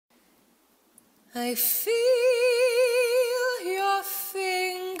I feel your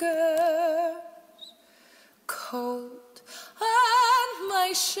fingers cold on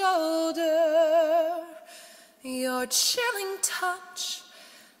my shoulder, your chilling touch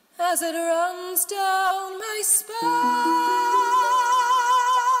as it runs down my spine,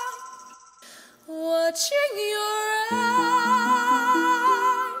 watching your eyes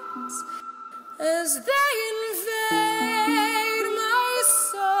as they invade my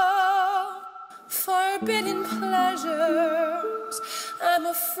soul. Forbidden pleasures I'm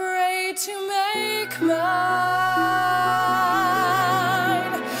afraid to make mine.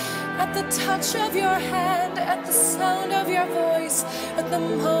 At the touch of your hand, at the sound of your voice, at the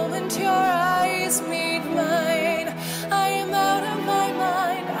moment your eyes meet mine, I am out of my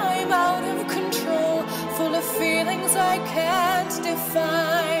mind, I am out of control, full of feelings I can't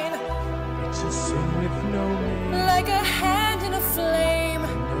define. It's a sin with no name, like a hand in a flame,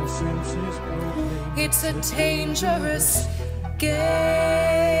 no senses proclaim. It's a dangerous game.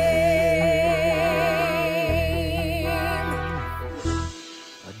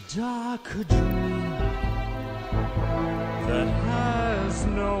 A darker dream that has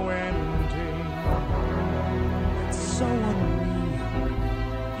no ending. It's so unreal,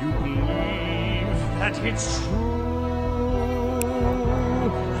 you believe that it's true. A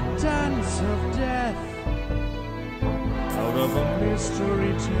dance of death out of a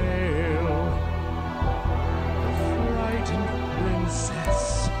mystery tale. The frightened princess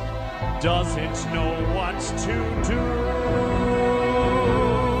doesn't know what to do.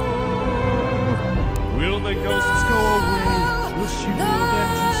 Will the ghosts go away? Will she will them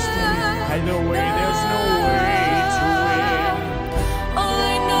to stay? Either way, there's no way to win. All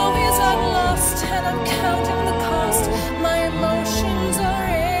I know is I'm lost and I'm counting the cost. My emotions are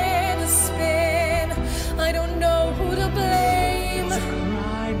in a spin. I don't know who to blame, It's a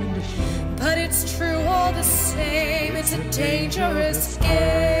crime and a shame, but it's true all the same. It's a dangerous game.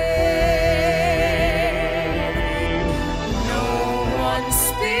 No one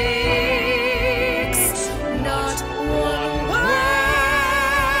speaks, not one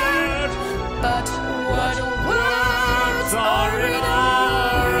word, but what words are in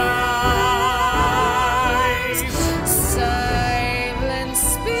our eyes. Silence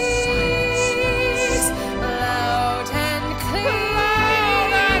speaks loud and clear.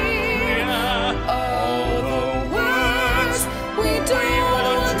 All the words we don't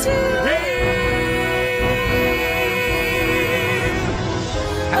want to hear.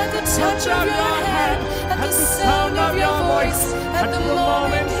 At the touch of your hand, at the sound of your voice, at the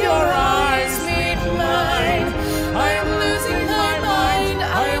moment your eyes meet mine, I am losing my mind,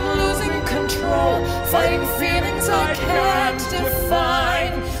 I am losing control, fighting feelings I can't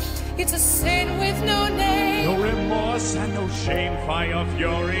define. It's a sin with no name, no remorse and no shame, fire,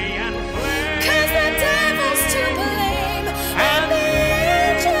 fury and flame. 'cause the devil's to blame and the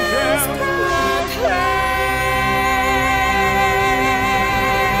angels proclaim.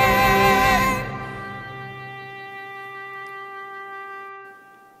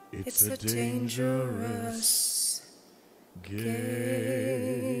 It's a dangerous game.